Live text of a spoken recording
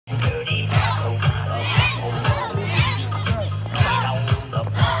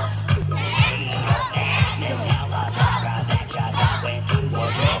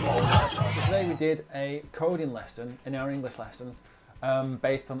did a coding lesson in our English lesson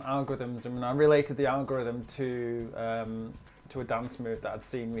based on algorithms, and I related the algorithm to a dance move that I'd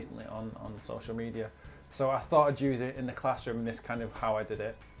seen recently on social media. So I thought I'd use it in the classroom, and this kind of how I did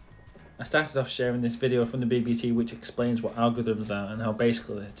it. I started off sharing this video from the BBC which explains what algorithms are and how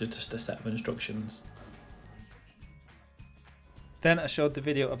basically they're just a set of instructions. Then I showed the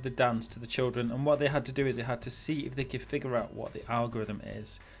video of the dance to the children, and what they had to do is they had to see if they could figure out what the algorithm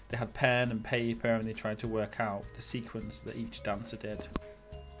is. They had pen and paper and they tried to work out the sequence that each dancer did.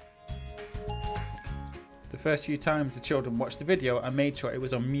 The first few times the children watched the video, I made sure it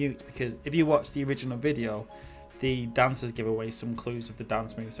was on mute, because if you watch the original video, the dancers give away some clues of the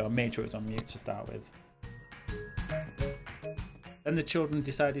dance move, so I made sure it was on mute to start with. Then the children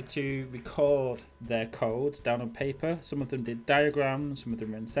decided to record their codes down on paper. Some of them did diagrams, some of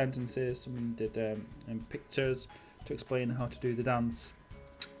them were in sentences, some of them did in pictures to explain how to do the dance.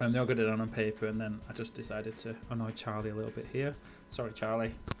 And they all got it down on paper, and then I just decided to annoy Charlie a little bit here. Sorry,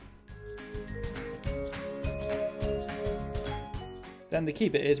 Charlie. Then the key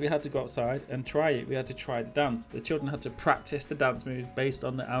bit is we had to go outside and try it. We had to try the dance. The children had to practice the dance moves based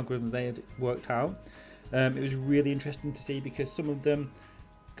on the algorithm they had worked out. It was really interesting to see because some of them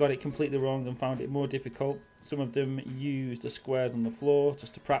got it completely wrong and found it more difficult. Some of them used the squares on the floor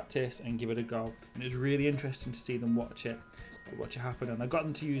just to practice and give it a go. And it was really interesting to see them watch it happen. And I got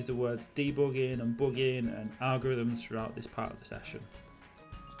them to use the words debugging and bugging and algorithms throughout this part of the session.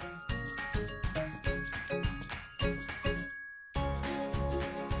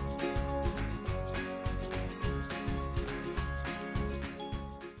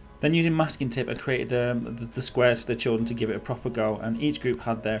 Then using masking tape I created the squares for the children to give it a proper go, and each group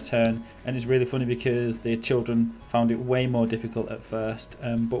had their turn, and it's really funny because the children found it way more difficult at first,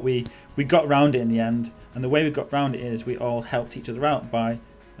 but we got round it in the end, and the way we got round it is we all helped each other out by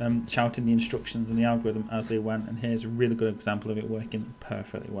shouting the instructions and the algorithm as they went, and here's a really good example of it working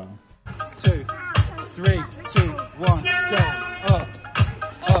perfectly well. 2, 3, 2, 1, go,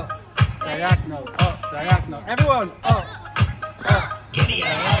 up, diagonal, everyone, up. Give me a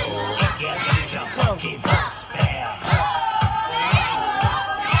hole if you lose your funky bus fare.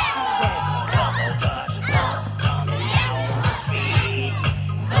 Double Dutch bus coming down the street.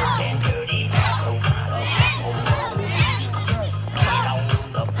 Looking dirty, that's so kind of shuffle road. Get on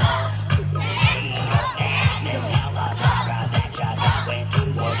the bus, pay your fare, and tell the driver that you're going to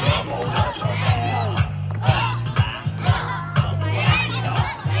a double Dutch affair.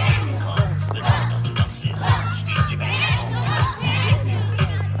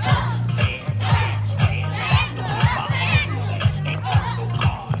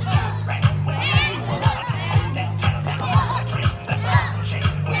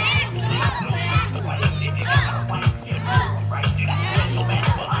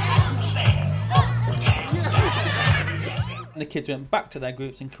 The kids went back to their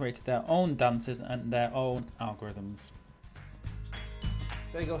groups and created their own dances and their own algorithms.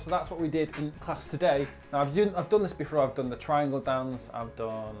 There you go, so that's what we did in class today. Now I've done this before. I've done the triangle dance, I've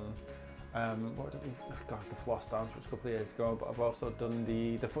done the floss dance, which was a couple of years ago, but I've also done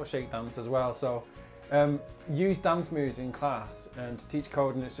the foot shake dance as well. So use dance moves in class and to teach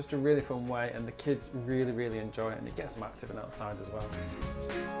coding. It's just a really fun way, and the kids really enjoy it, and it gets them active and outside as well.